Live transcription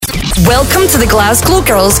Welcome to the Glasgow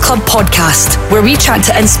Girls Club podcast, where we chat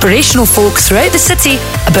to inspirational folk throughout the city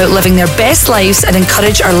about living their best lives and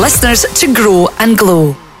encourage our listeners to grow and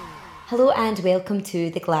glow. Hello and welcome to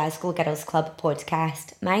the Glasgow Girls Club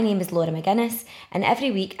podcast. My name is Laura McGuinness, and every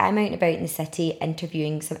week I'm out and about in the city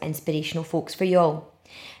interviewing some inspirational folks for y'all.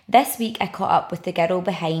 This week I caught up with the girl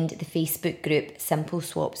behind the Facebook group Simple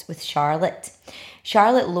Swaps with Charlotte.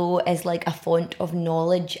 Charlotte Lowe is like a font of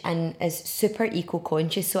knowledge and is super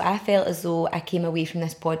eco-conscious, so I felt as though I came away from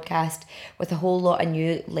this podcast with a whole lot of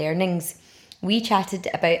new learnings. We chatted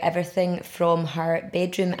about everything from her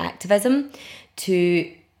bedroom activism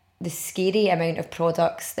to the scary amount of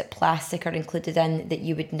products that plastic are included in that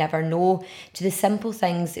you would never know, to the simple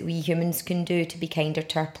things that we humans can do to be kinder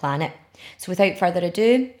to our planet. So without further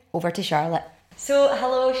ado, over to Charlotte. So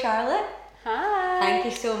hello Charlotte. Hi. Thank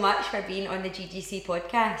you so much for being on the GGC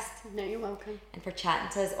podcast. No, you're welcome. And for chatting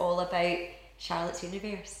to us all about Charlotte's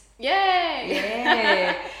Universe. Yay!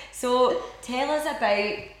 Yeah. So tell us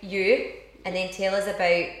about you and then tell us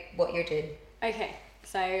about what you're doing. Okay,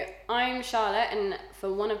 so I'm Charlotte, and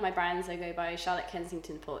for one of my brands I go by Charlotte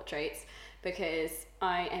Kensington Portraits because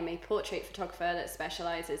I am a portrait photographer that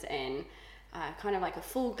specialises in kind of like a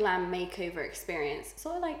full glam makeover experience,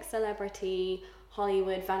 sort of like celebrity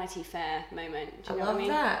Hollywood Vanity Fair moment. Do you know love what I mean?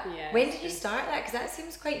 that. Yeah. When did you start that? Because that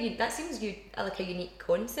seems like a unique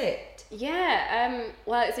concept. Yeah.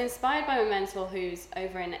 Well, it's inspired by my mentor who's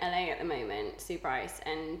over in LA at the moment, Sue Bryce,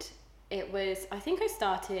 and I think I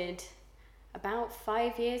started about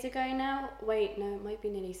 5 years ago now. Wait, no, it might be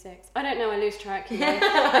nearly 6. I don't know, I lose track. You know?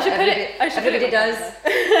 I should put it. Everybody does.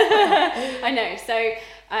 I know. So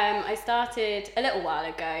I started a little while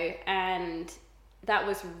ago, and that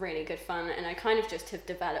was really good fun, and I kind of just have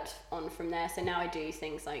developed on from there. So now I do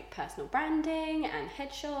things like personal branding and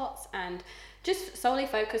headshots and just solely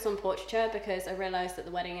focus on portraiture because I realised that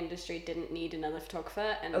the wedding industry didn't need another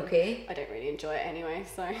photographer, and I don't really enjoy it anyway,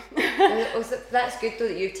 so. Also, that's good though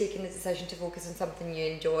that you've taken the decision to focus on something you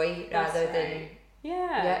enjoy rather than...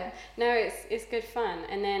 Yeah. No, it's good fun.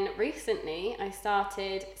 And then recently I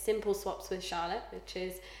started Simple Swaps with Charlotte, which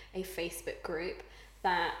is a Facebook group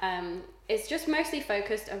that is just mostly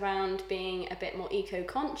focused around being a bit more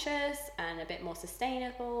eco-conscious and a bit more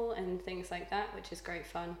sustainable and things like that, which is great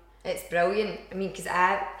fun. It's brilliant. I mean, because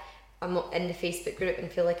I'm in the Facebook group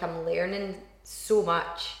and feel like I'm learning so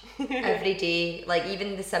much every day. Like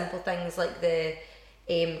even the simple things like the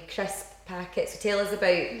crisp packets. So tell us about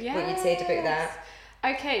what you'd said about that.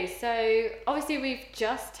 Okay, so obviously we've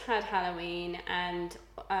just had Halloween, and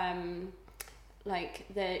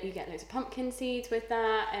you get loads of pumpkin seeds with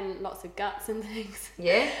that and lots of guts and things.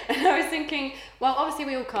 Yeah. And I was thinking, well, obviously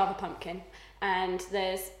we all carve a pumpkin, and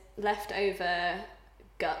there's leftover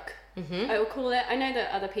guck, I will call it. I know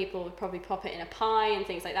that other people would probably pop it in a pie and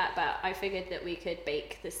things like that, but I figured that we could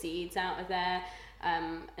bake the seeds out of there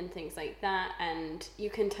and things like that, and you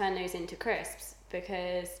can turn those into crisps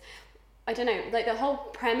because, I don't know, like the whole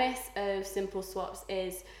premise of Simple Swaps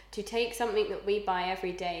is to take something that we buy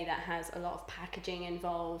every day that has a lot of packaging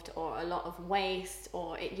involved or a lot of waste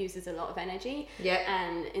or it uses a lot of energy,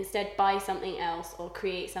 and instead buy something else or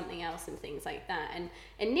create something else and things like that. And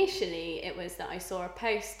initially it was that I saw a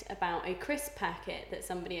post about a crisp packet that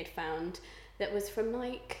somebody had found that was from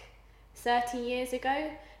like 30 years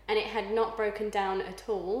ago, and it had not broken down at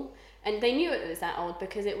all, and they knew it was that old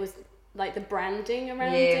because it was like the branding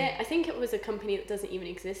around it. I think it was a company that doesn't even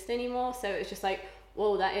exist anymore, so it was just like,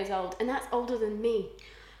 whoa, that is old, and that's older than me.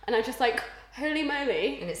 And I'm just like, holy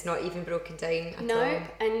moly. And it's not even broken down at all. No,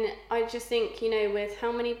 and I just think, with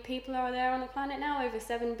how many people are there on the planet now, over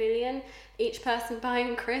 7 billion, each person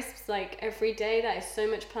buying crisps like every day, that is so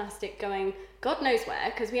much plastic going God knows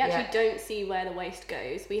where, because we actually don't see where the waste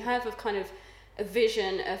goes. We have a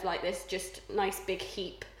vision of like this just nice big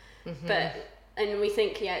heap, and we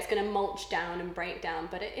think, it's going to mulch down and break down,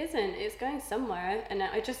 but it isn't. It's going somewhere, and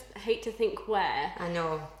I just hate to think where. I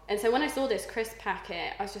know. And so when I saw this crisp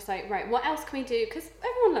packet, I was just like, right, what else can we do? Because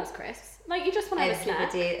everyone loves crisps. Like, you just want to have a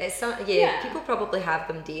snack. It's people probably have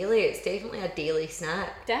them daily. It's definitely a daily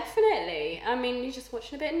snack. Definitely. I mean, you're just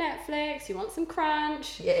watching a bit of Netflix, you want some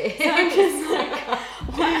crunch. Yeah. So I'm just like,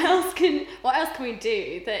 what else can we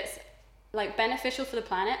do that's like beneficial for the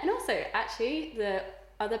planet? And also, actually, the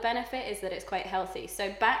other benefit is that it's quite healthy.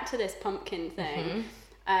 So back to this pumpkin thing.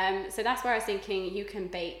 So that's where I was thinking you can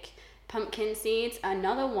bake pumpkin seeds.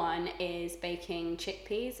 Another one is baking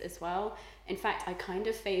chickpeas as well. In fact, I kind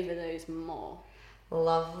of favour those more.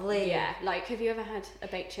 Lovely. Yeah, like have you ever had a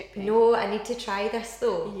baked chickpea? No, I need to try this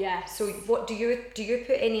though. Yes. So what do you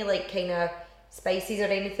put any like kind of spices or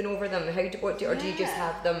anything over them? Or do you just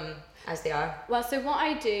have them? As they are. Well, so what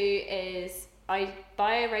I do is I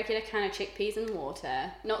buy a regular can of chickpeas and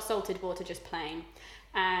water, not salted water, just plain,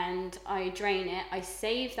 and I drain it. I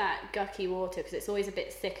save that gucky water because it's always a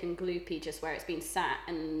bit thick and gloopy just where it's been sat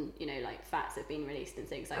and, you know, like fats have been released and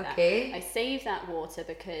things like that. I save that water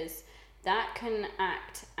because that can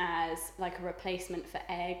act as like a replacement for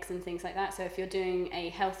eggs and things like that. So if you're doing a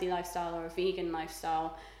healthy lifestyle or a vegan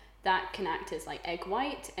lifestyle, that can act as like egg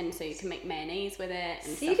white, and so you can make mayonnaise with it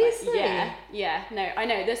and Seriously? stuff like, yeah, no, I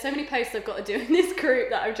know there's so many posts I've got to do in this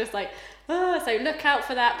group that I'm just like, oh, so look out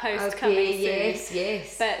for that post coming soon.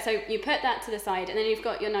 Yes. But so you put that to the side, and then you've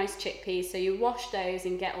got your nice chickpeas, so you wash those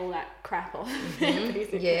and get all that crap off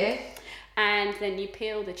basically. Yeah. And then you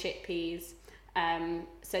peel the chickpeas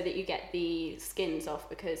so that you get the skins off,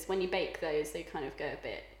 because when you bake those they kind of go a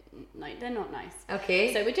bit like, they're not nice.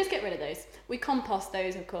 Okay. So we just get rid of those. We compost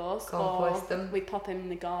those, of course. Compost them. We pop them in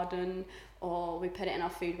the garden, or we put it in our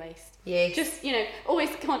food waste. Yes. Just, you know, always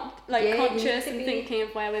conscious and thinking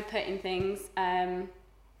of where we're putting things. And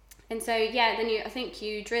so, yeah, then I think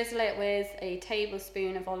you drizzle it with a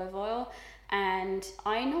tablespoon of olive oil. And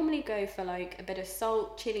I normally go for like a bit of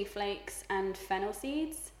salt, chili flakes, and fennel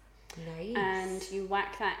seeds. Nice. And you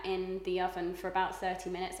whack that in the oven for about 30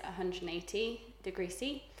 minutes at 180 degrees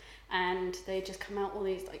C. And they just come out all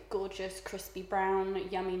these like gorgeous, crispy brown,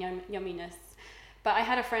 yumminess. But I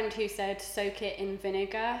had a friend who said soak it in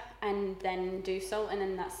vinegar and then do salt, and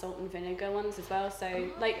then that's salt and vinegar ones as well. So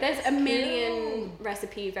like there's a million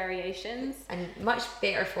recipe variations. And much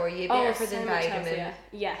better for you, better for the environment.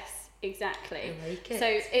 Yes, exactly. I like it. So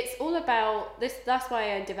it's all about this. That's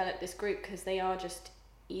why I developed this group, because they are just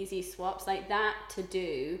easy swaps like that to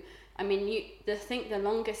do. I mean, the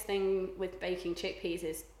longest thing with baking chickpeas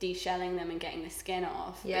is de-shelling them and getting the skin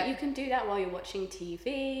off. Yeah. But you can do that while you're watching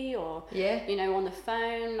TV or, yeah, you know, on the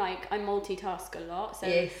phone. Like, I multitask a lot, so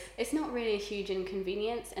yes, it's not really a huge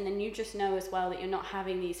inconvenience. And then you just know as well that you're not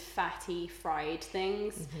having these fatty fried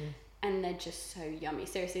things, and they're just so yummy.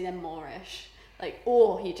 Seriously, they're Moorish. Like,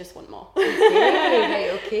 or you just want more.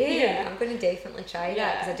 Okay. Yeah. I'm going to definitely try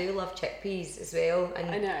that, because I do love chickpeas as well. And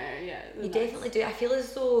I know, yeah. You definitely do. I feel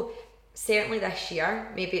as though, certainly this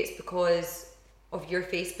year, maybe it's because of your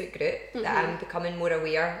Facebook group that I'm becoming more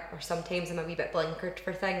aware, or sometimes I'm a wee bit blinkered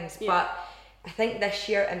for things. Yeah. But I think this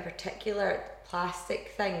year in particular,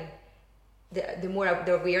 plastic thing, the more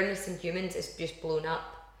the awareness in humans is just blown up.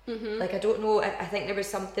 Like, I don't know, I think there was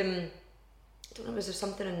something, was there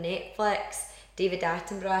something on Netflix? David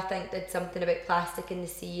Attenborough, I think, did something about plastic in the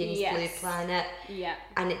sea and his Blue Planet. Yeah.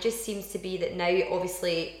 And it just seems to be that now,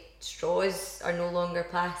 obviously, straws are no longer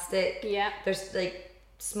plastic. Yeah. There's like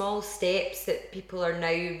small steps that people are now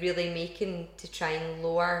really making to try and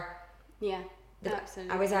lower. Yeah.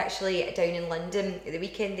 Absolutely. I was actually down in London at the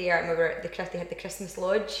weekend there, and they had the Christmas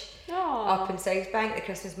Lodge up in South Bank, the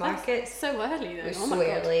Christmas market. That's so early though. It was so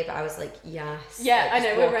early, but I was like, yes. Yeah, like, I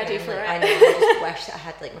know, we're ready for it. I know, I just wish that I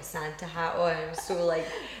had like my Santa hat on. I was so like,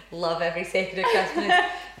 love every second of Christmas.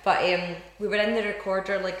 But we were in the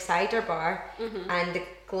Recorder like cider bar, and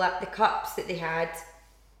the cups that they had,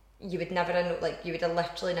 you would never have known, like you would have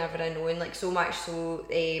literally never have known, like so much so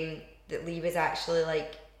that Lee was actually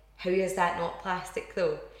like, how is that not plastic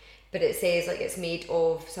though? But it says like it's made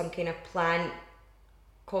of some kind of plant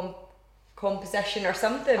composition or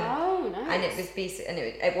something. Oh, nice. And it was basic, and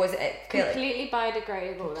it was completely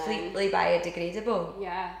biodegradable. Completely biodegradable.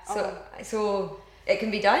 Yeah. So it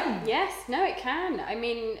can be done. Yes. No, it can. I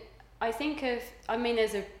mean,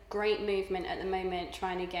 there's a great movement at the moment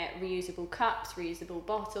trying to get reusable cups, reusable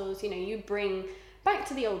bottles. You know, you bring back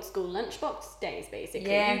to the old school lunchbox days,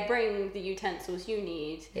 basically. Yeah. You bring the utensils you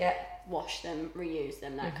need, wash them, reuse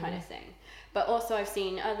them, that kind of thing. But also I've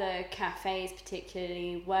seen other cafes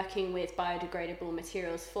particularly working with biodegradable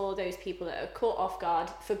materials for those people that are caught off guard,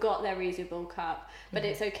 forgot their reusable cup. But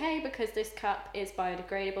it's okay because this cup is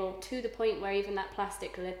biodegradable to the point where even that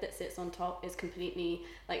plastic lid that sits on top is completely,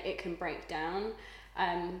 like, it can break down.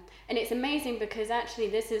 And it's amazing because actually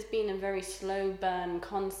this has been a very slow burn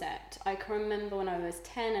concept. I can remember when I was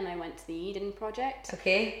 10 and I went to the Eden Project.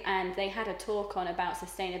 Okay. And they had a talk on about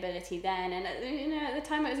sustainability then, and at the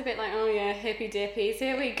time it was a bit like, oh yeah, hippy dippies,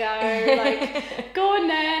 here we go, like, go on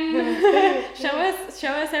then, show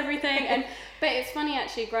us everything. But it's funny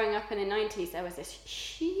actually, growing up in the 90s, there was this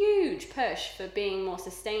huge push for being more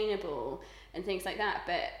sustainable and things like that.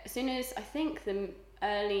 But as soon as I think the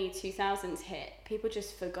early 2000s hit, people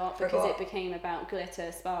just forgot because it became about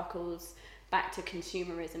glitter, sparkles, back to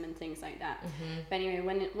consumerism and things like that. But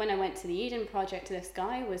anyway, when I went to the Eden Project, this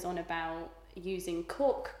guy was on about using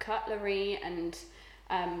cork cutlery and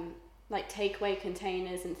like takeaway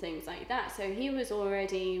containers and things like that. So he was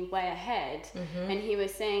already way ahead. And he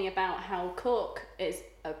was saying about how cork is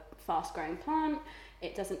a fast growing plant.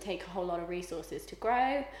 It doesn't take a whole lot of resources to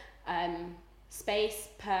grow. Space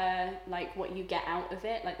per like what you get out of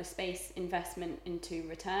it, like the space investment into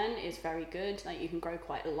return is very good. Like you can grow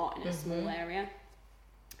quite a lot in a small area.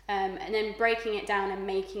 And then breaking it down and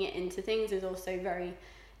making it into things is also very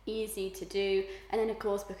easy to do. And then of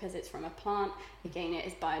course, because it's from a plant, again, it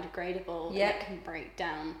is biodegradable. And it can break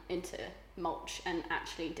down into mulch and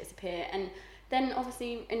actually disappear, and then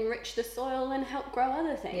obviously enrich the soil and help grow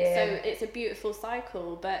other things. So it's a beautiful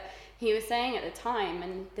cycle. But he was saying at the time,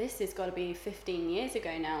 and this has got to be 15 years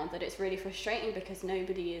ago now, that it's really frustrating because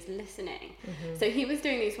nobody is listening. So he was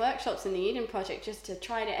doing these workshops in the Eden Project just to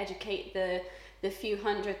try to educate the few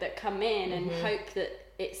hundred that come in and hope that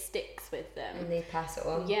it sticks with them. And they pass it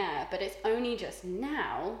on. Yeah, but it's only just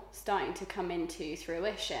now starting to come into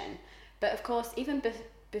fruition. But of course, even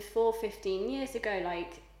before 15 years ago,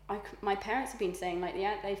 like my parents have been saying, like,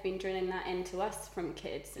 they've been drilling that into us from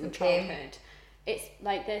kids and childhood. It's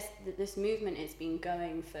like this movement has been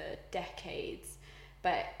going for decades,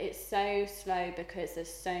 but it's so slow because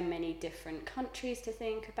there's so many different countries to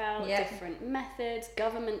think about, different methods.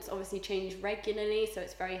 Governments obviously change regularly, so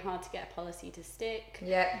it's very hard to get a policy to stick.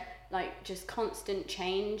 Like just constant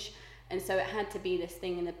change. And so it had to be this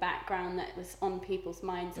thing in the background that was on people's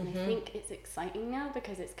minds. And I think it's exciting now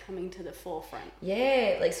because it's coming to the forefront.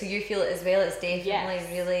 Like, so you feel it as well. It's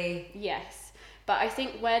definitely really... Yes. But I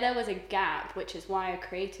think where there was a gap, which is why I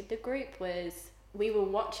created the group, was we were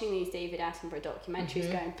watching these David Attenborough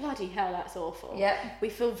documentaries going, bloody hell, that's awful. We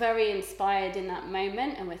feel very inspired in that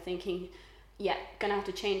moment, and we're thinking, gonna have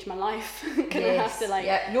to change my life. Gonna have to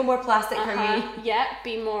like... no more plastic for me.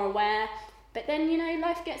 Be more aware. But then, you know,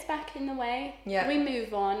 life gets back in the way. We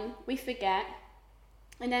move on, we forget,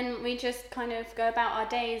 and then we just kind of go about our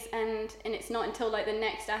days, and it's not until like the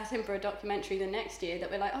next Attenborough documentary the next year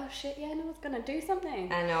that we're like, oh shit, no one's gonna do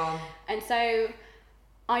something. I know. And so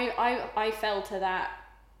I fell to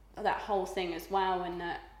that whole thing as well, and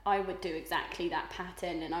that I would do exactly that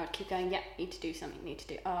pattern, and I would keep going, need to do something,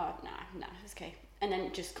 no, it's okay. And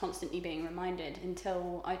then just constantly being reminded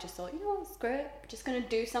until I just thought, you know what, screw it, I'm just going to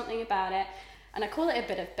do something about it. And I call it a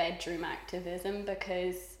bit of bedroom activism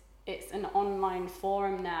because it's an online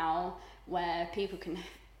forum now where people can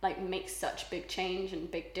like make such big change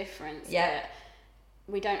and big difference that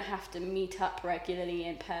we don't have to meet up regularly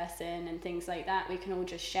in person and things like that. We can all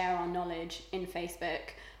just share our knowledge in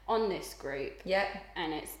Facebook on this group.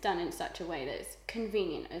 And it's done in such a way that it's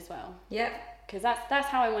convenient as well. Because that's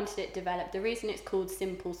how I wanted it developed. The reason it's called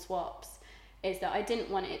Simple Swaps is that I didn't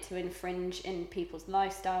want it to infringe in people's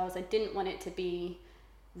lifestyles. I didn't want it to be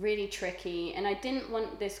really tricky, and I didn't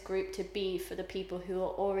want this group to be for the people who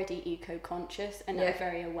are already eco-conscious and are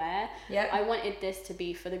very aware. I wanted this to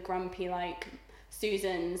be for the grumpy like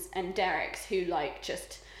Susans and Dereks who like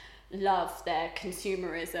just love their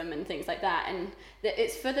consumerism and things like that, and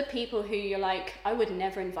it's for the people who you're like, I would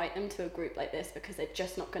never invite them to a group like this because they're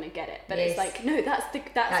just not going to get it. But it's like, no, that's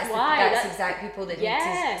why that's exact people that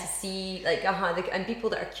need to see like and people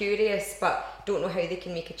that are curious but don't know how they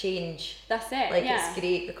can make a change. That's it. Like it's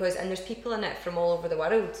great because and there's people in it from all over the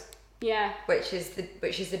world. Which is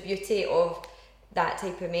the beauty of that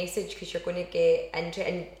type of message, because you're going to get into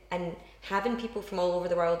and having people from all over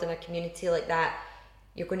the world in a community like that,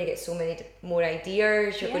 you're going to get so many more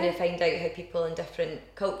ideas. You're going to find out how people in different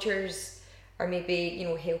cultures are maybe, you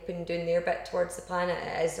know, helping doing their bit towards the planet.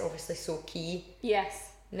 It is obviously so key.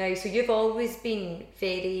 Now, so you've always been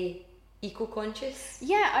very eco-conscious?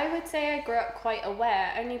 I would say I grew up quite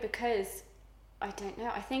aware, only because, I don't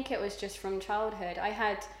know, I think it was just from childhood. I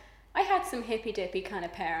had some hippy-dippy kind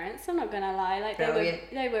of parents, I'm not going to lie. Like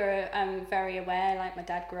they were very aware. Like my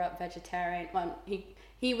dad grew up vegetarian. Well,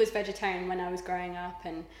 he was vegetarian when I was growing up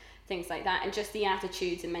and things like that. And just the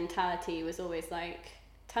attitudes and mentality was always like,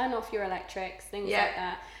 turn off your electrics, things like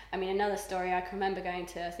that. I mean, another story, I can remember going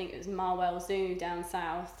to, I think it was Marwell Zoo down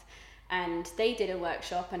south, and they did a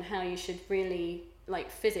workshop on how you should really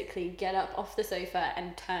like physically get up off the sofa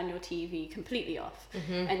and turn your TV completely off.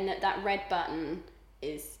 And that red button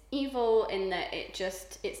is evil in that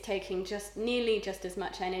it's taking just nearly just as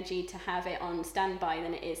much energy to have it on standby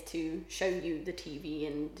than it is to show you the TV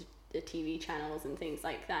and the TV channels and things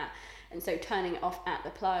like that. And so turning it off at the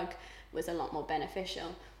plug was a lot more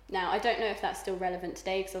beneficial. Now, I don't know if that's still relevant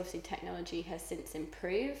today because obviously technology has since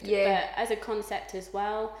improved. But as a concept as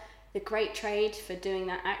well, the great trade for doing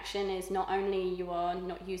that action is not only you are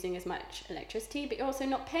not using as much electricity, but you're also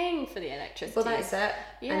not paying for the electricity. Well, that's it.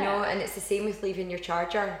 I know, and it's the same with leaving your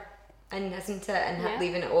charger and isn't it? And Yeah.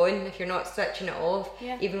 leaving it on, if you're not switching it off,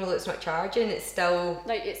 Yeah. even though it's not charging, it's still...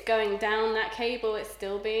 Like, it's going down that cable, it's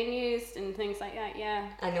still being used and things like that, yeah.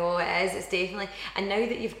 I know it is, it's definitely... And now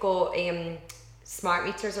that you've got smart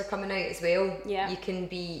meters are coming out as well, Yeah. you can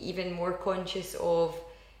be even more conscious of,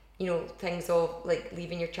 you know, things of like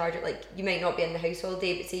leaving your charger. Like, you might not be in the house all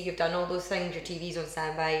day, but say you've done all those things, your TV's on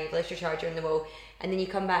standby, you've left your charger on the wall, and then you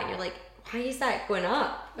come back and you're like, why is that going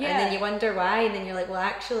up? Yeah. And then you wonder why, and then you're like, well,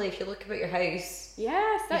 actually, if you look about your house,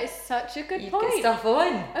 Yes, that is such a good you've point. got stuff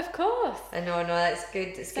on. Of course. I know, no, that's good.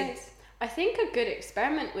 It's So, good. I think a good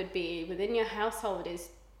experiment would be within your household is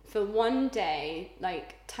for one day,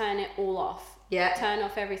 like, turn it all off. Yeah. Turn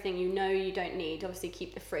off everything you know you don't need. Obviously,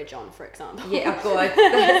 keep the fridge on, for example. Yeah, oh God,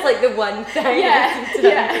 that's like the one thing.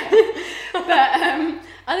 yeah. But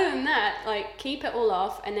other than that, like, keep it all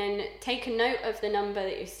off and then take a note of the number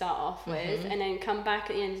that you start off with, and then come back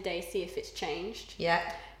at the end of the day, see if it's changed. Yeah.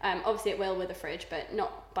 Obviously it will with a fridge, but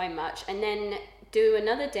not by much. And then do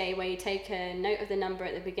another day where you take a note of the number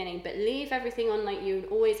at the beginning, but leave everything on like you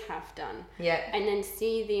always have done. Yeah. And then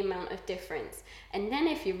see the amount of difference. And then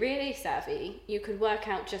if you're really savvy, you could work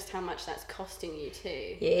out just how much that's costing you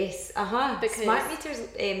too. Yes. Because smart meters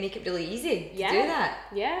make it really easy to do that.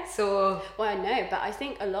 Yeah. So. Well, I know, but I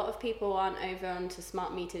think a lot of people aren't over onto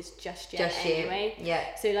smart meters just yet anyway. Yeah.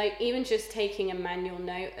 So like even just taking a manual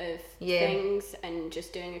note of things and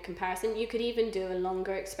just doing a comparison, you could even do a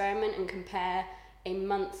longer experiment and compare a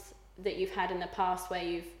month that you've had in the past where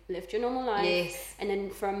you've lived your normal life, and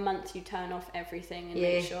then for a month you turn off everything and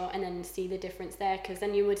make sure, and then see the difference there, because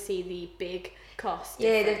then you would see the big cost.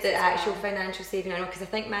 Yeah, the actual financial saving. I know, because I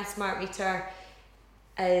think my smart meter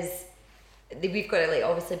is, we've got it like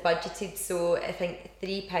obviously budgeted, so I think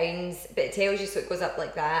 £3, but it tells you, so it goes up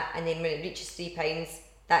like that, and then when it reaches £3,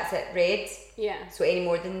 that's it, red. Yeah. So any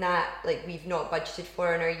more than that, like, we've not budgeted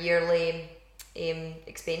for in our yearly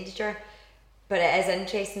expenditure. But it is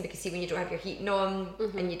interesting because see, when you don't have your heating on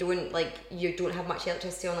and you don't have much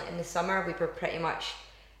electricity on, like in the summer, we were pretty much,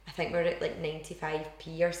 I think we're at like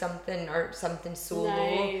 95p or something so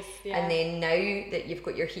low. Yeah. And then now that you've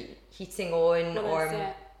got your heating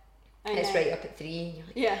on, it's right up at 3. You're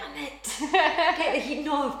like, Yeah. damn it! Get the heating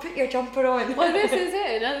off, put your jumper on. Well, this is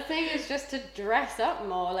it. Another thing is just to dress up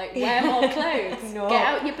more, like wear more clothes, No. get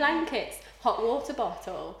out your blankets, hot water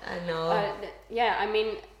bottle. I know. Yeah, I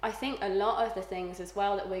mean, I think a lot of the things as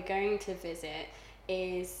well that we're going to visit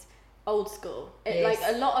is old school. Like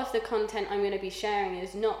a lot of the content I'm going to be sharing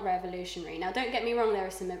is not revolutionary. Now, don't get me wrong, there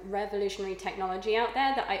is some revolutionary technology out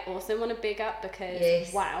there that I also want to big up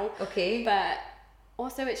because wow. Okay. But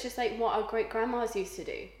also it's just like what our great grandmas used to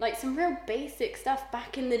do, like some real basic stuff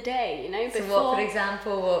back in the day, you know. So before, what, for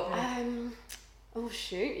example, oh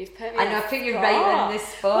shoot, you've put me I know, I put you right on this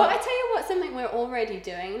spot. Well, I tell you what, something we're already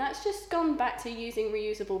doing, that's just gone back to using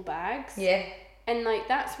reusable bags. Yeah. And like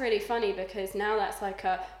that's really funny because now that's like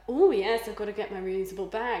oh yes, I've got to get my reusable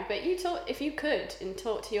bag. But if you could and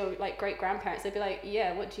talk to your like great grandparents, they'd be like,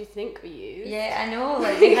 yeah, what do you think we use? Yeah, I know,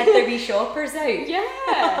 like they had their wee shoppers out.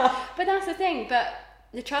 Yeah. But that's the thing. But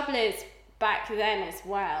the trouble is, back then as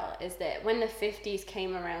well, is that when the 50s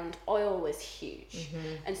came around, oil was huge.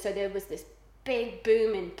 And so there was this big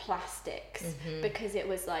boom in plastics because it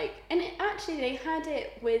was like, and they had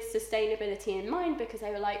it with sustainability in mind because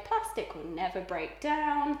they were like, plastic will never break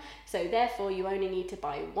down, so therefore you only need to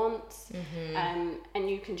buy once, and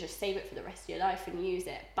you can just save it for the rest of your life and use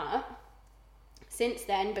it. But since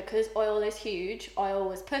then, because oil is huge, oil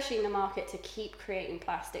was pushing the market to keep creating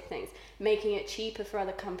plastic things, making it cheaper for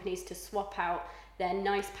other companies to swap out their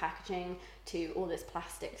nice packaging to all this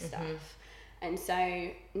plastic stuff. And so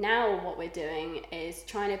now what we're doing is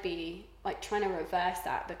trying to reverse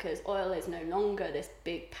that, because oil is no longer this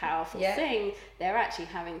big powerful thing. They're actually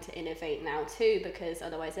having to innovate now too, because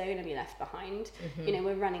otherwise they're going to be left behind. You know,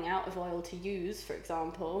 we're running out of oil to use, for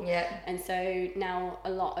example. And so now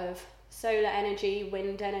a lot of solar energy,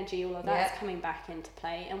 wind energy, all of that's coming back into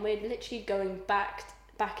play, and we're literally going back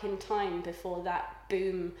in time before that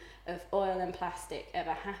boom of oil and plastic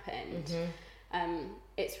ever happened.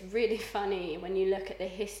 It's really funny when you look at the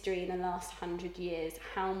history in the last 100 years,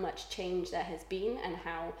 how much change there has been, and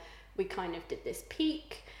how we kind of did this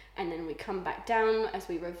peak and then we come back down as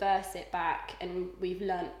we reverse it back, and we've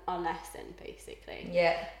learnt our lesson basically.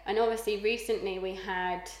 And obviously recently we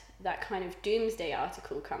had that kind of doomsday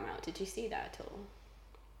article come out. Did you see that at all?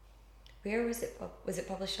 Where was it? Was it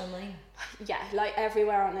published online? Yeah, like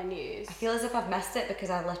everywhere on the news. I feel as if I've missed it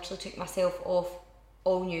because I literally took myself off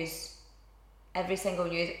all news, every single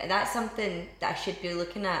news, and that's something that I should be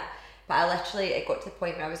looking at. But it got to the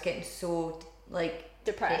point where I was getting so like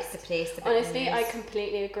depressed. Depressed Honestly, I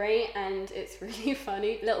completely agree, and it's really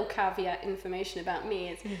funny. Little caveat information about me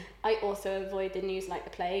is I also avoid the news like the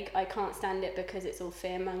plague. I can't stand it because it's all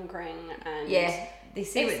fear-mongering, and they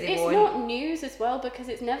say what they it's want. not news as well, because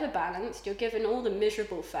it's never balanced. You're given all the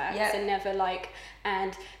miserable facts and never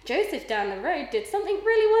and Joseph down the road did something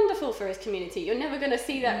really wonderful for his community. You're never going to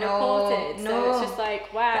see that reported. So it's just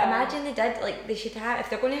like, wow. But imagine they did, like, they should have, if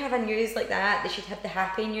they're going to have a news like that, they should have the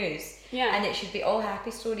happy news. Yeah. And it should be all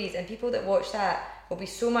happy stories, and people that watch that will be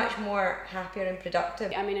so much more happier and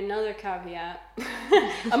productive. I mean, another caveat.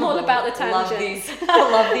 I'm all about the tangents.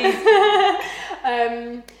 I love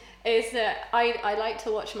these. Is that I like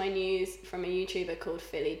to watch my news from a YouTuber called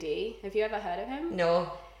Philly D. Have you ever heard of him?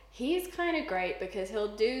 No. He's kind of great because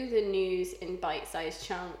he'll do the news in bite-sized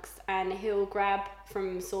chunks, and he'll grab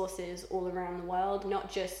from sources all around the world,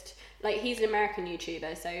 not just, like, he's an American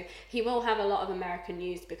YouTuber, so he will have a lot of American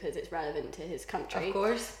news because it's relevant to his country. Of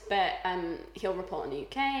course. But he'll report on the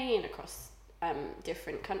UK and across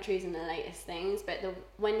different countries and the latest things. But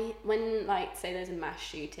when like, say there's a mass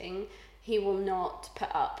shooting, he will not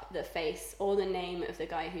put up the face or the name of the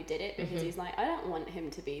guy who did it, because he's like, I don't want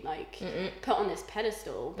him to be like put on this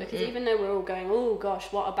pedestal, because even though we're all going, oh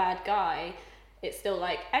gosh, what a bad guy, it's still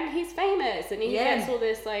like, and he's famous, and he gets all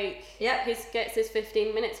this, like, he gets his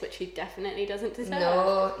 15 minutes, which he definitely doesn't deserve.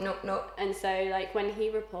 No. And so, like, when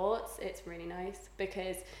he reports, it's really nice,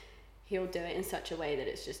 because he'll do it in such a way that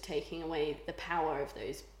it's just taking away the power of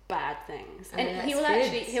those bad things. And he will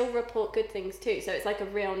he'll report good things too, so it's like a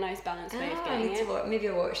real nice balanced way of getting it. Maybe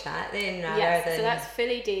I'll watch that then. So that's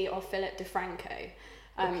Philly D or Philip DeFranco.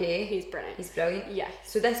 He's brilliant. He's brilliant. Yes.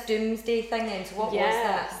 So this doomsday thing then, so what was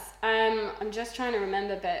that? I'm just trying to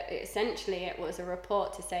remember, but essentially it was a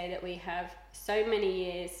report to say that we have so many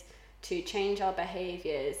years to change our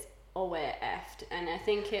behaviours or we're effed. And I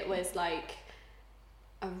think it was like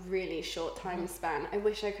a really short time span. I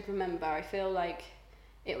wish I could remember. I feel like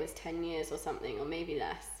it was 10 years or something, or maybe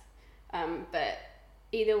less. But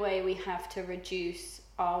either way, we have to reduce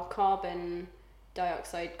our carbon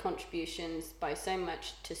dioxide contributions by so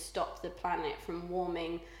much to stop the planet from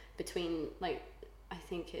warming between, like, I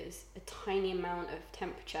think is a tiny amount of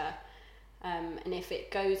temperature. And if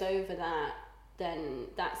it goes over that, then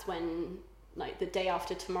that's when, like, the Day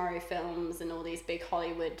After Tomorrow films and all these big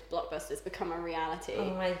Hollywood blockbusters become a reality.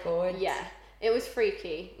 Oh my god. Yeah. It was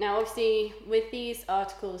freaky. Now, obviously, with these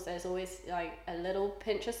articles, there's always, like, a little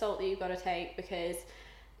pinch of salt that you've got to take, because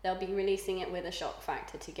they'll be releasing it with a shock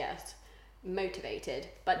factor to get us motivated.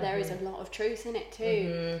 But there is a lot of truth in it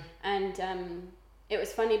too. And it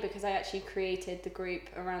was funny because I actually created the group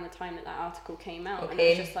around the time that article came out. And I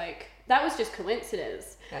was just like, that was just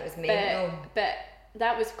coincidence. That was me. But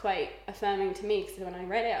that was quite affirming to me, because when I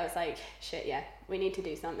read it, I was like, shit, yeah, we need to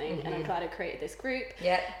do something. And I'm glad I created this group.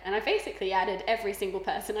 Yeah. And I basically added every single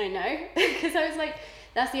person I know, because I was like,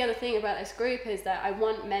 that's the other thing about this group, is that I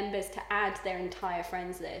want members to add their entire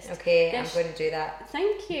friends list. Okay, I'm going to do that.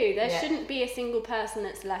 Thank you. There shouldn't be a single person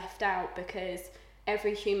that's left out, because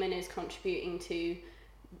every human is contributing to,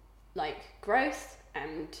 like, growth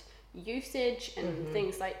and usage and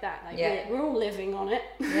things like that. Like, we're all living on it.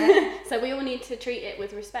 So we all need to treat it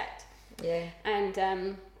with respect. And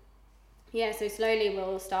so slowly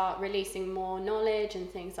we'll start releasing more knowledge and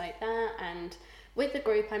things like that. And with the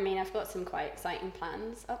group, I mean, I've got some quite exciting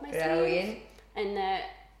plans up my sleeve. And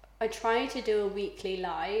I try to do a weekly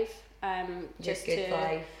live, just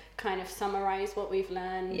to kind of summarize what we've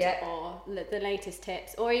learned, or the latest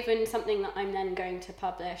tips, or even something that I'm then going to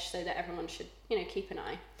publish, so that everyone should, keep an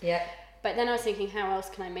eye. But then I was thinking, how else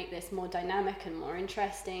can I make this more dynamic and more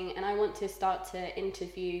interesting? And I want to start to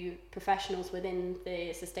interview professionals within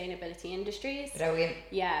the sustainability industries. Brilliant.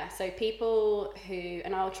 Yeah, so people who,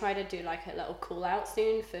 and I'll try to do like a little call out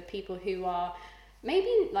soon for people who are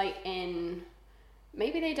maybe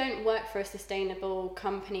maybe they don't work for a sustainable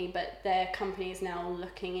company, but their company is now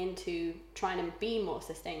looking into trying to be more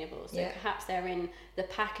sustainable. So perhaps they're in the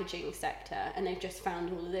packaging sector and they've just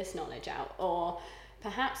found all of this knowledge out, or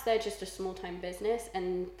perhaps they're just a small-time business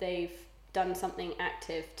and they've done something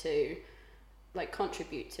active to, like,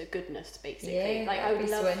 contribute to goodness, basically. Like, I would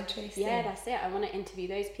love. So interesting. Yeah, that's it. I want to interview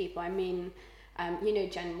those people. I mean,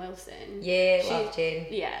 Jen Wilson. Yeah, love Jen.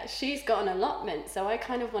 Yeah, she's got an allotment, so I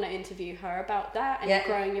kind of want to interview her about that, and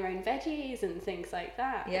growing your own veggies and things like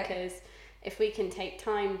that. Because if we can take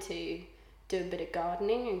time to do a bit of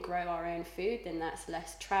gardening and grow our own food, then that's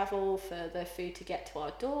less travel for the food to get to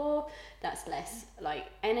our door. That's less, like,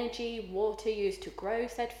 energy, water used to grow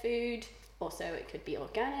said food. Also, it could be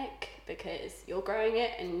organic because you're growing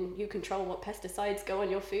it and you control what pesticides go on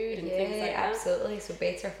your food and things like that. Absolutely. So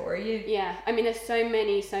better for you. Yeah, I mean, there's so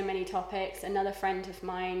many topics. Another friend of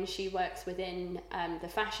mine, she works within the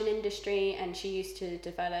fashion industry, and she used to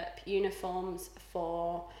develop uniforms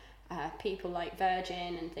for people like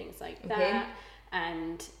Virgin and things like that.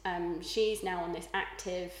 And she's now on this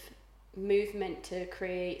active movement to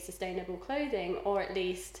create sustainable clothing, or at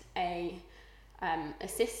least a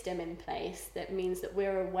system in place that means that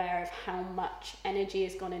we're aware of how much energy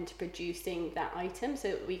has gone into producing that item, so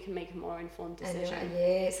that we can make a more informed decision.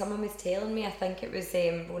 Yeah, someone was telling me, I think it was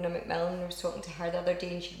Rona McMillan, I was talking to her the other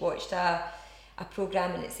day, and she'd watched a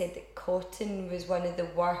programme, and it said that cotton was one of the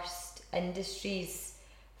worst industries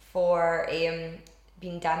for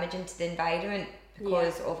being damaging to the environment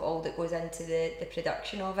because of all that goes into the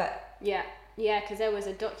production of it. Yeah, because there was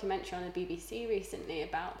a documentary on the BBC recently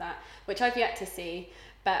about that, which I've yet to see,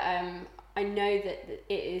 but I know that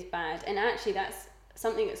it is bad. And actually that's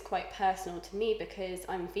something that's quite personal to me because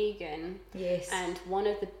I'm vegan. Yes. And one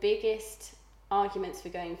of the biggest arguments for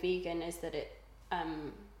going vegan is that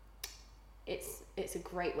it's a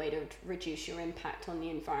great way to reduce your impact on the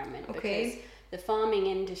environment. Okay. Because the farming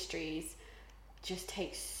industries just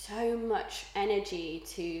takes so much energy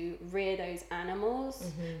to rear those animals.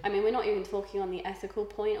 I mean, we're not even talking on the ethical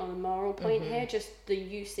point or the moral point here, just the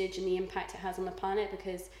usage and the impact it has on the planet,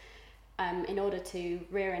 because in order to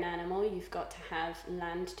rear an animal, you've got to have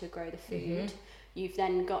land to grow the food. You've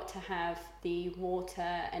then got to have the water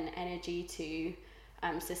and energy to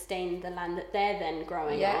sustain the land that they're then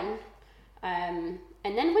growing on. And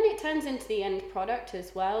then when it turns into the end product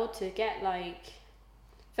as well, to get like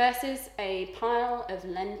versus a pile of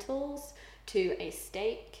lentils to a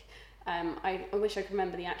steak. I wish I could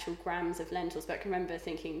remember the actual grams of lentils, but I can remember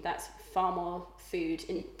thinking that's far more food,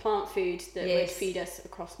 in plant food that would feed us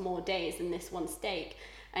across more days than this one steak.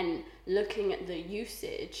 And looking at the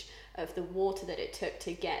usage of the water that it took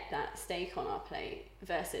to get that steak on our plate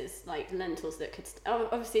versus like lentils that could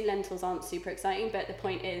obviously lentils aren't super exciting, but the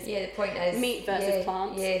point is meat versus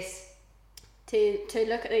plants. To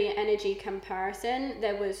look at the energy comparison,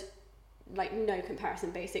 there was like no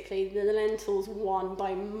comparison basically. The lentils won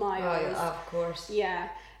by miles. Oh, of course. Yeah.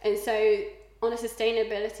 And so on a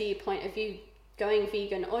sustainability point of view, going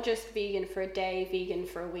vegan or just vegan for a day, vegan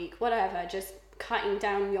for a week, whatever, just cutting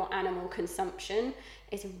down your animal consumption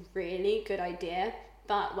is a really good idea.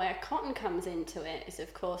 But where cotton comes into it is,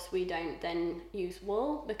 of course, we don't then use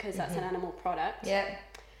wool because that's an animal product. Yeah.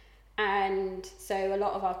 And so a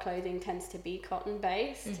lot of our clothing tends to be cotton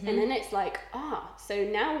based. And then it's like, so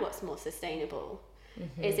now what's more sustainable?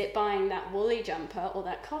 Is it buying that woolly jumper or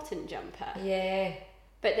that cotton jumper? Yeah.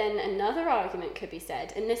 But then another argument could be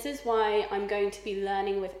said, and this is why I'm going to be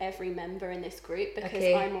learning with every member in this group, because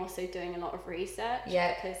I'm also doing a lot of research.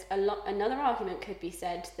 Yeah. Because another argument could be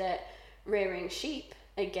said that rearing sheep,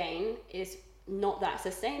 again, is not that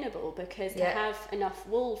sustainable, because to have enough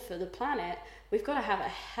wool for the planet, we've got to have a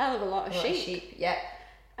hell of a lot of sheep. Yeah.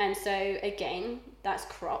 And so again, that's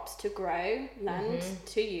crops to grow, land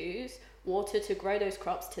to use, water to grow those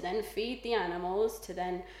crops, to then feed the animals, to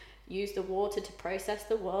then use the water to process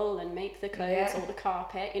the wool and make the clothes or the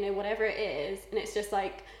carpet, whatever it is. And it's just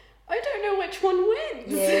like, I don't know which one wins.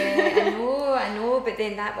 Yeah, I know, but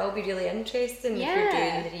then that will be really interesting if you're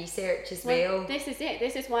doing the research as well. This is it.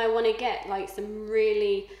 This is why I want to get like some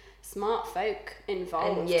really smart folk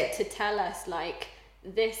involved to tell us like,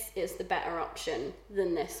 this is the better option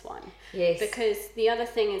than this one. Yes. Because the other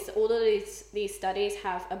thing is all of these studies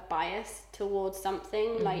have a bias towards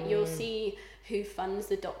something. Like you'll see who funds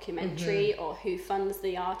the documentary or who funds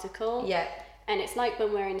the article. Yeah. And it's like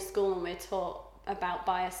when we're in school and we're taught about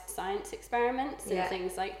biased science experiments and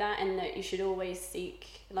things like that, and that you should always seek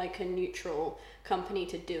like a neutral company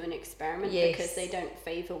to do an experiment because they don't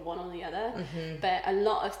favor one or the other. But a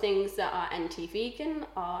lot of things that are anti-vegan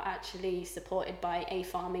are actually supported by a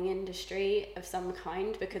farming industry of some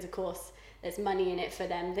kind, because of course there's money in it for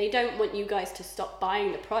them. They don't want you guys to stop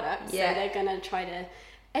buying the product, so they're gonna try to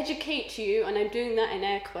educate you, and I'm doing that in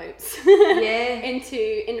air quotes,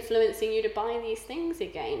 into influencing you to buy these things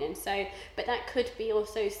again. And so, but that could be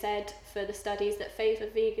also said for the studies that favour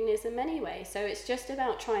veganism anyway. So it's just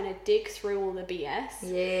about trying to dig through all the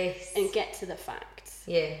BS and get to the facts.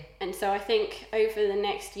 Yeah. And so I think over the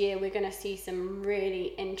next year we're going to see some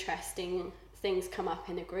really interesting things come up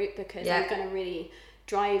in the group, because I'm going to really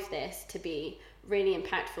drive this to be really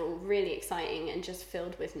impactful, really exciting, and just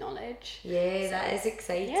filled with knowledge. That is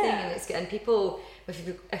exciting. And it's getting people, if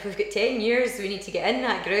we've got 10 years, we need to get in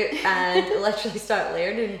that group and literally start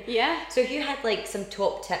learning. So if you had like some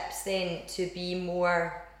top tips then to be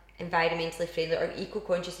more environmentally friendly or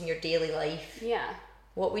eco-conscious in your daily life,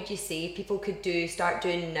 what would you say people could start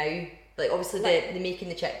doing now? Like obviously the making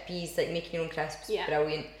the chickpeas, like making your own crisps,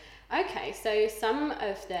 brilliant. Okay, so some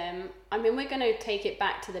of them, I mean, we're going to take it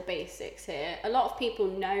back to the basics here. A lot of people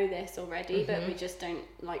know this already, but we just don't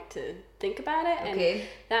like to think about it. Okay. And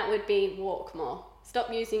that would be walk more.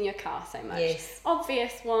 Stop using your car so much. Yes.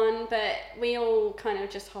 Obvious one, but we all kind of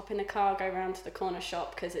just hop in the car, go round to the corner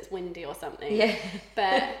shop because it's windy or something. Yeah.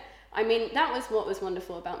 But I mean, that was what was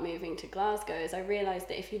wonderful about moving to Glasgow, is I realised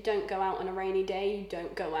that if you don't go out on a rainy day, you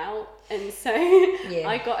don't go out. And so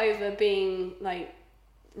I got over being like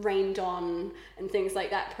rained on and things like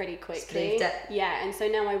that pretty quickly. Yeah, and so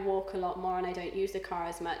now I walk a lot more and I don't use the car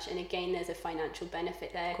as much. And again, there's a financial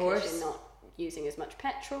benefit there because you're not using as much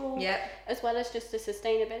petrol, as well as just a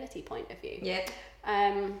sustainability point of view.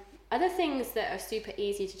 Other things that are super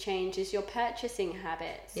easy to change is your purchasing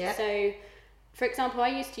habits. So for example, I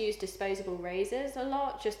used to use disposable razors a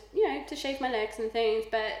lot, just, you know, to shave my legs and things,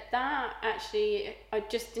 but that actually, I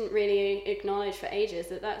just didn't really acknowledge for ages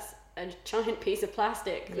that that's a giant piece of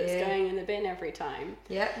plastic that's going in the bin every time.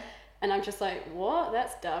 And I'm just like, what?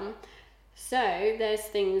 That's dumb. So there's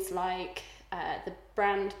things like the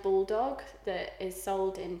brand Bulldog that is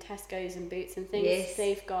sold in Tesco's and Boots and things.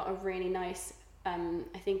 They've got a really nice,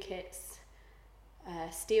 I think it's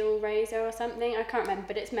steel razor or something, I can't remember,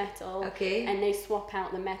 but it's metal. And they swap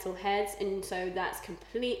out the metal heads, and so that's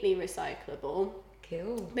completely recyclable.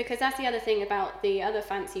 Cool. Because that's the other thing about the other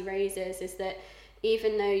fancy razors, is that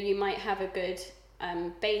even though you might have a good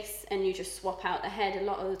base and you just swap out the head, a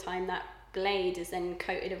lot of the time that blade is then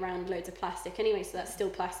coated around loads of plastic anyway, so that's still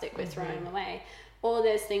plastic we're throwing away. Or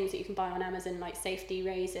there's things that you can buy on Amazon, like safety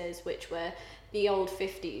razors, which were the old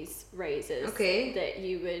 50s razors that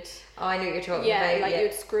you would... Oh, I know what you're talking about. Yeah, like you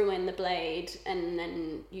would screw in the blade and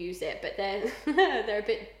then use it, but they're a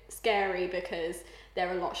bit scary because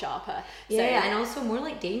they're a lot sharper. Yeah, and also more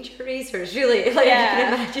like danger razors, really. Like, you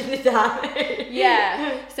can imagine the damage.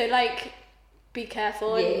 Yeah, so like, be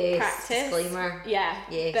careful and practice. Disclaimer.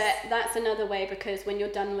 But that's another way, because when you're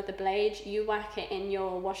done with the blade, you whack it in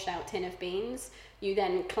your washed out tin of beans, you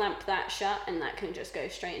then clamp that shut, and that can just go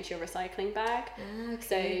straight into your recycling bag.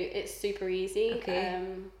 So it's super easy.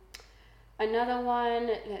 Another one,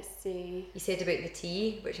 let's see. You said about the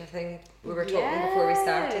tea, which I think we were talking before we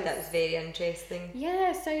started. That was very interesting.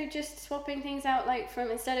 Yeah, so just swapping things out, like from,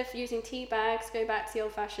 instead of using tea bags, go back to the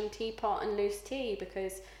old-fashioned teapot and loose tea,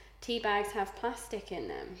 because tea bags have plastic in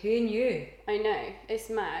them. Who knew? I know, it's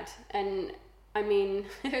mad. And I mean,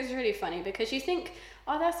 it was really funny because you think,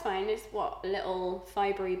 oh, that's fine, it's what, a little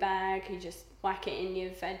fibery bag, you just whack it in your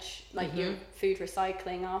veg, like your food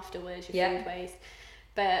recycling afterwards, your food waste.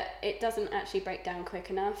 But it doesn't actually break down quick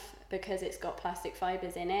enough because it's got plastic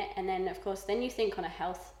fibres in it. And then, of course, then you think on a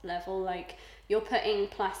health level, like, you're putting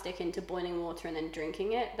plastic into boiling water and then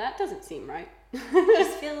drinking it. That doesn't seem right. I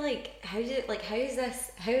just feel like, how is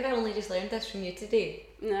this, how have I only just learned this from you today?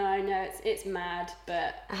 No, I know, it's mad,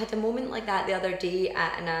 but... I had a moment like that the other day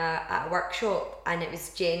at a workshop, and it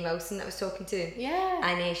was Jen Wilson that I was talking to. Yeah.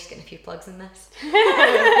 And she's getting a few plugs in this.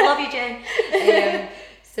 Love you, Jen.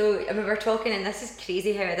 So I mean, we were talking, and this is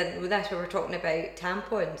crazy how I didn't know this, we were talking about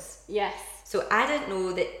tampons. Yes. So I didn't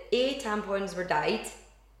know that tampons were dyed,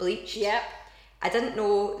 bleached. Yep. I didn't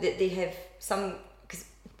know that they have some, because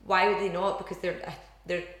why would they not? Because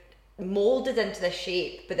they're moulded into this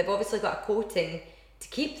shape, but they've obviously got a coating to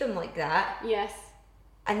keep them like that. Yes.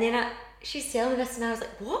 And then she's telling me this, and I was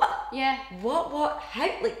like, what? Yeah. What? How?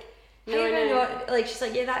 Like, how No, am I I know. not? Like, she's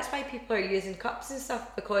like, yeah, that's why people are using cups and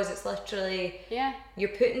stuff, because it's literally, you're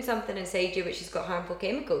putting something inside you which has got harmful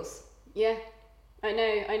chemicals. Yeah. I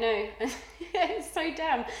know. It's so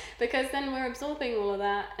dumb, because then we're absorbing all of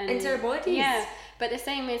that into our bodies. Yeah, but the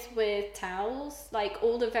same is with towels. Like,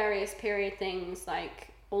 all the various period things, like,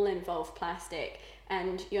 all involve plastic,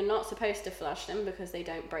 and you're not supposed to flush them because they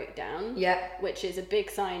don't break down. Yeah. Which is a big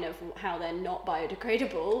sign of how they're not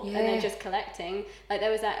biodegradable, and they're just collecting. Like, there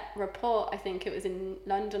was that report, I think it was in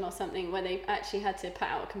London or something, where they actually had to put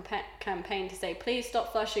out a campaign to say, please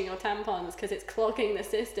stop flushing your tampons because it's clogging the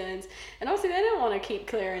cisterns. And obviously they don't want to keep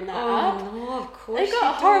clearing that up. Oh no, of course. They've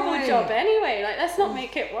got a horrible job anyway. Like, let's not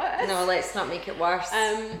make it worse. No, let's not make it worse.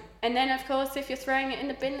 And then, of course, if you're throwing it in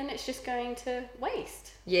the bin, then it's just going to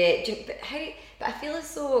waste. Yeah, but I feel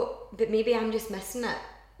as though, but maybe I'm just missing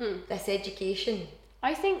it. This education.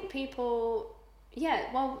 I think people, there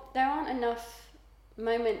aren't enough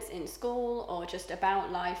moments in school or just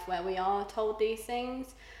about life where we are told these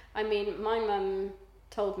things. I mean, my mum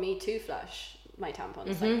told me to flush my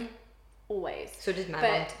tampons, like, always. So did my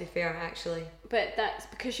mum, to be fair, actually. But that's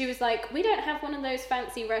because she was like, we don't have one of those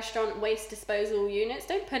fancy restaurant waste disposal units.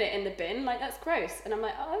 Don't put it in the bin. Like, that's gross. And I'm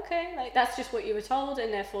like, oh, okay. Like, that's just what you were told,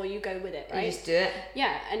 and therefore you go with it, right? You just do it.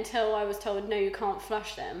 Yeah, until I was told, no, you can't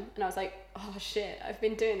flush them. And I was like, oh, shit, I've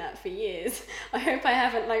been doing that for years. I hope I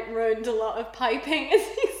haven't, like, ruined a lot of piping and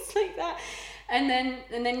things like that. And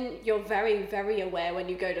then you're very, very aware when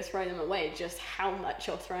you go to throw them away just how much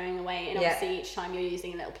you're throwing away. And obviously each time you're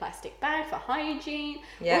using a little plastic bag for hygiene.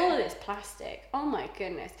 All of this plastic. Oh my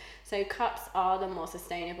goodness. So cups are the more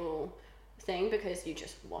sustainable thing because you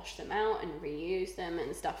just wash them out and reuse them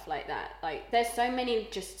and stuff like that. Like, there's so many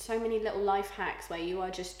little life hacks where you are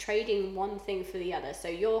just trading one thing for the other. So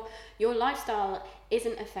your lifestyle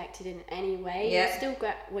isn't affected in any way. You still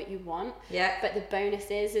get what you want. But the bonus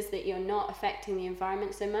is that you're not affecting the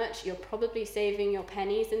environment so much. You're probably saving your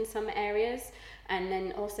pennies in some areas. And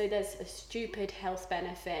then also there's a stupid health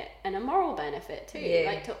benefit and a moral benefit too,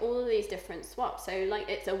 like to all of these different swaps. So like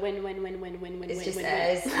it's a win-win-win-win-win-win-win. It just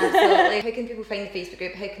is, absolutely. How can people find the Facebook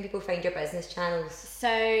group? How can people find your business channels? So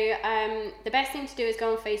the best thing to do is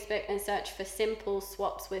go on Facebook and search for Simple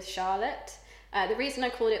Swaps with Charlotte. The reason I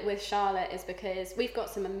called it with Charlotte is because we've got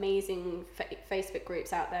some amazing Facebook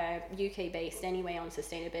groups out there, UK based anyway, on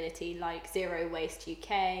sustainability, like Zero Waste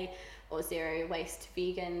UK or Zero Waste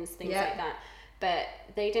Vegans, things like that. But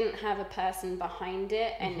they didn't have a person behind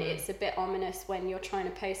it, and it's a bit ominous when you're trying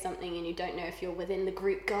to post something and you don't know if you're within the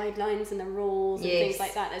group guidelines and the rules and things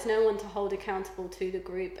like that. There's no one to hold accountable to the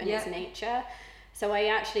group and its nature. So I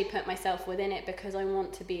actually put myself within it because I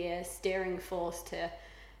want to be a steering force to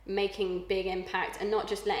making big impact and not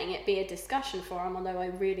just letting it be a discussion forum, although I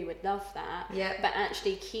really would love that, but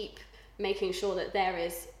actually keep making sure that there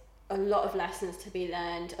is a lot of lessons to be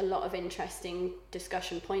learned, a lot of interesting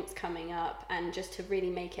discussion points coming up, and just to really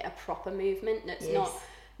make it a proper movement that's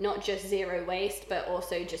not just zero waste, but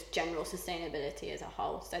also just general sustainability as a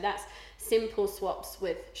whole. So that's Simple Swaps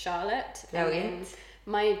with Charlotte. Brilliant.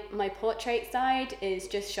 My portrait side is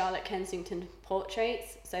just Charlotte Kensington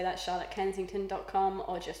Portraits, so that's charlottekensington.com,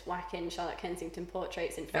 or just whack in Charlotte Kensington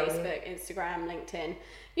Portraits in Facebook, Instagram, LinkedIn,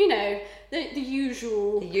 you know, the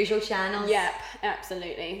usual channels. Yep,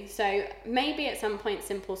 absolutely. So maybe at some point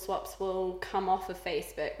Simple Swaps will come off of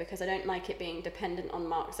Facebook because I don't like it being dependent on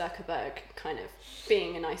Mark Zuckerberg kind of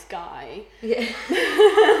being a nice guy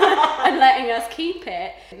and letting us keep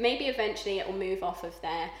it. Maybe eventually it will move off of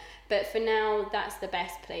there. But for now, that's the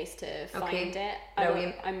best place to find it.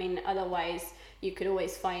 I mean, otherwise, you could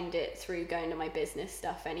always find it through going to my business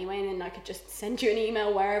stuff anyway, and then I could just send you an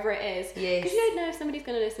email wherever it is. Because you don't know if somebody's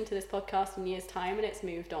going to listen to this podcast in years' time and it's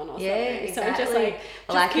moved on or something. Exactly. So I'm just like,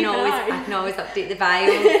 I can always update the bio.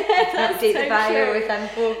 The bio with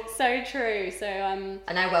info. So true. So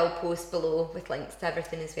and I will post below with links to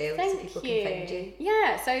everything as well, so people can find you.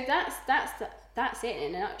 Yeah. So that's it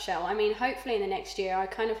in a nutshell. I mean, hopefully in the next year I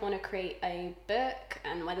kind of want to create a book,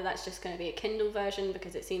 and whether that's just going to be a Kindle version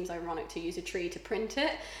because it seems ironic to use a tree to print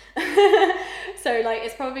it. So like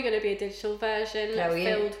it's probably going to be a digital version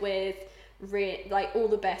filled with like all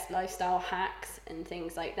the best lifestyle hacks and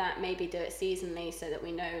things like that. Maybe do it seasonally so that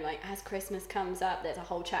we know, like, as Christmas comes up, there's a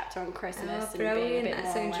whole chapter on Christmas and being a bit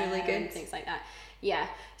more sounds really good. And things like that. Yeah,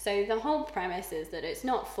 so the whole premise is that it's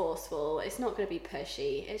not forceful, it's not going to be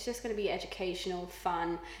pushy, it's just going to be educational,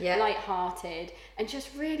 fun, light-hearted, and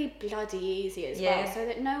just really bloody easy as well, so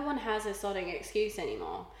that no one has a sodding excuse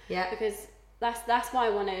anymore. Because that's why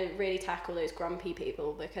I want to really tackle those grumpy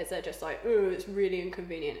people, because they're just like, oh, it's really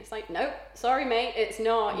inconvenient. It's like, nope, sorry mate, it's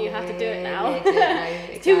not. You have to do it now. Do it now.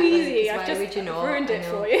 It's too easy. I've just ruined it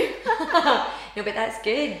for you. No, but that's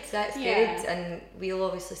good. That's good, and we'll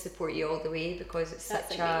obviously support you all the way, because it's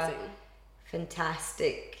such a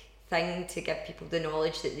fantastic thing to give people the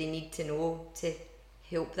knowledge that they need to know to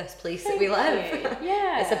help this place that we live.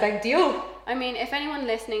 Yeah. It's a big deal. I mean, if anyone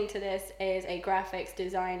listening to this is a graphics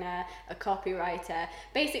designer, a copywriter,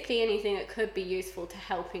 basically anything that could be useful to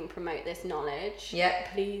helping promote this knowledge,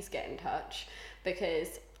 please get in touch,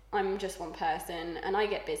 because I'm just one person and I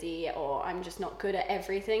get busy, or I'm just not good at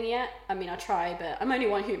everything yet. I mean, I try, but I'm only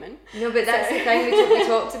one human. No, but that's the thing, we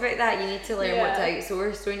talked about that. You need to learn what to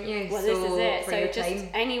outsource, don't you? Well, this is it. So just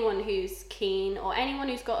anyone who's keen, or anyone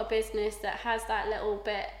who's got a business that has that little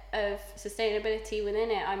bit of sustainability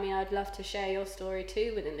within it, I mean, I'd love to share your story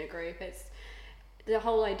too within the group. It's the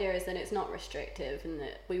whole idea is that it's not restrictive, and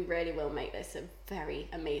that we really will make this a very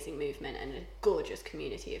amazing movement and a gorgeous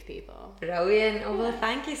community of people. Brilliant. Oh, well,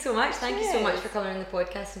 thank you so much. Thank you so much for coming on the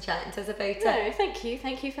podcast and chatting to us about it. No, thank you.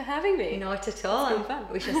 Thank you for having me. Not at all. It's been fun.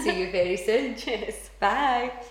 We shall see you very soon. Cheers. Bye.